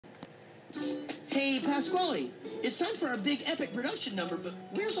Hey, Pasquale, it's time for our big epic production number, but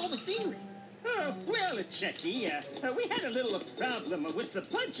where's all the scenery? Oh, well, Chucky, we had a little problem with the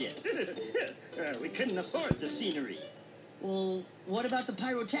budget. We couldn't afford the scenery. Well, what about the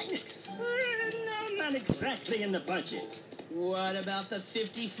pyrotechnics? No, not exactly in the budget. What about the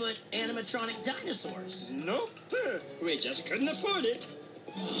 50-foot animatronic dinosaurs? Nope, we just couldn't afford it.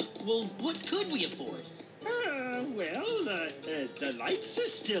 Well, what could we afford? The lights are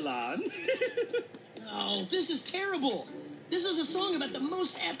still on. Oh, this is terrible. This is a song about the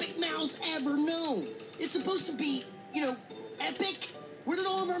most epic mouse ever known. It's supposed to be, epic. Where did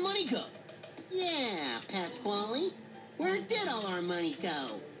all of our money go? Yeah, Pasquale. Where did all our money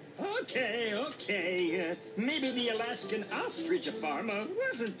go? Okay. Maybe the Alaskan ostrich farm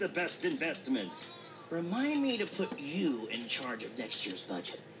wasn't the best investment. Remind me to put you in charge of next year's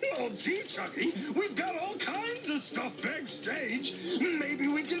budget. Oh, gee, Chucky, we've got all kinds of stuff backstage. Maybe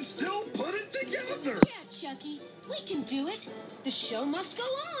we can still put it together. Yeah, Chucky, we can do it. The show must go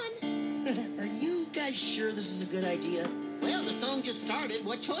on. Are you guys sure this is a good idea? Well, the song just started.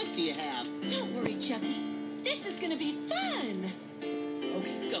 What choice do you have? Don't worry, Chucky. This is gonna be fun.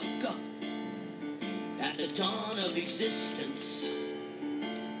 Okay, go. At the dawn of existence,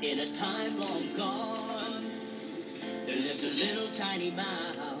 in a time long gone, there lived a little tiny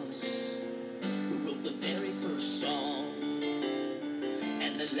mouse who wrote the very first song.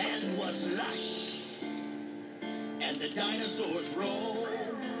 And the land was lush, and the dinosaurs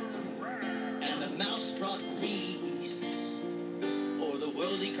roared, and the mouse brought peace o'er the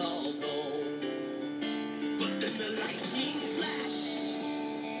world he called home. But then the lightning flashed,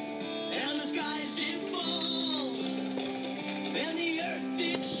 and the skies did fall, and the earth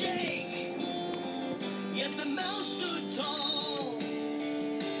did shake, yet the mouse stood tall.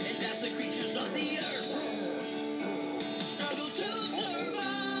 And as the creatures of the earth struggled to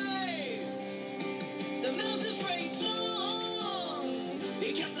survive, the mouse's great song,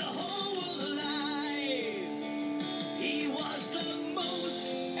 he kept the whole world alive. He was the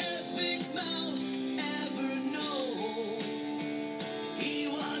most epic mouse ever known. He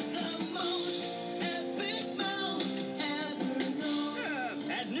was the most epic mouse ever known.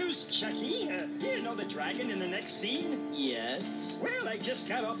 Bad news, Chucky. You know the dragon in the next scene? Yes. Well, I just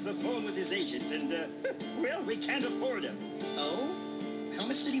got off the phone with his agent, and, we can't afford him. Oh? How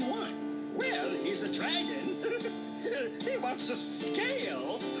much did he want? Well, he's a dragon. He wants a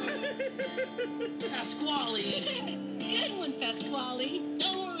scale. Pasquale! Good one, Pasquale.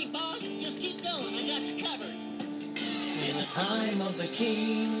 Don't worry, boss. Just keep going. I got you covered. In the time of the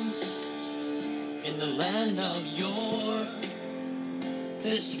kings, in the land of yore,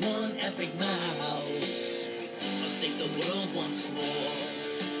 this one epic mouse must save the world once more.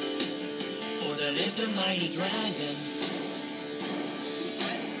 For there lived a mighty dragon who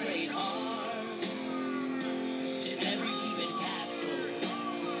threatened great harm to every keep and castle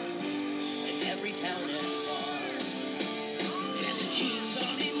and every town and farm. And the king's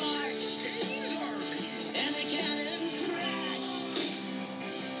army marched, and the cannons crashed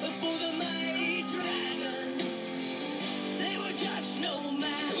before the mighty dragon. They were just no match.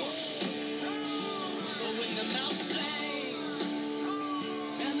 But when the mouse sang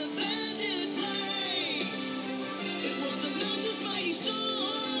and the band did play, it was the mouse's mighty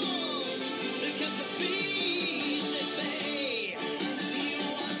song that kept the beast at bay. He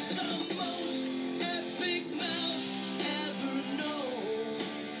was the most epic mouse ever known.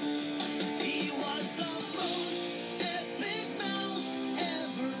 He was the most epic mouse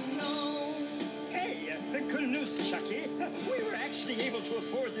ever known. Hey, good news, Chucky. We were actually able to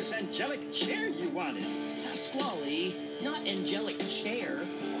afford this angelic chair you wanted. Pasquale, not angelic chair,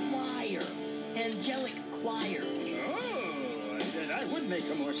 choir. Angelic choir. Oh, that would make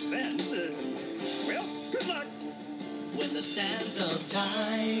more sense. Well, good luck. When the sands of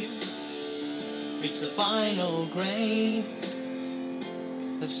time reach the final grain,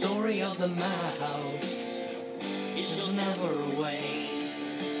 the story of the mouse, it shall never wane.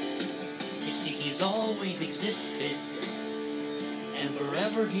 You see, he's always existed, and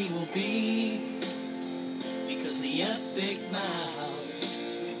forever he will be, because the epic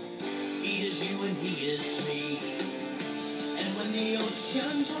mouse, he is you and he is me. And when the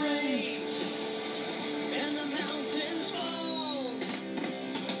oceans rage and the mountains fall,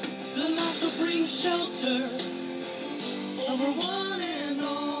 the mouse will bring shelter over one and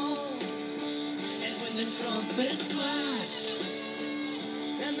all. And when the trumpets blast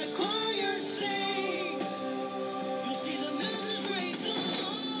and the choir sing, you see the mouse's great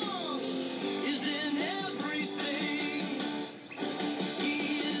song is in everything. He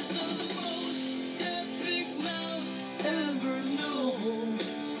is the most epic mouse ever known.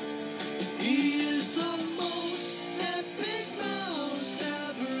 He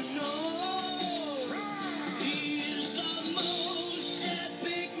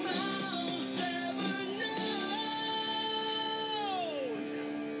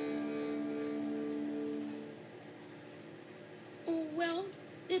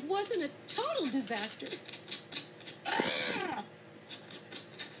it wasn't a total disaster.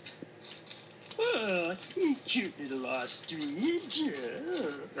 Oh, cute little ostrich.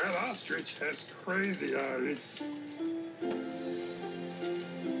 That ostrich has crazy eyes.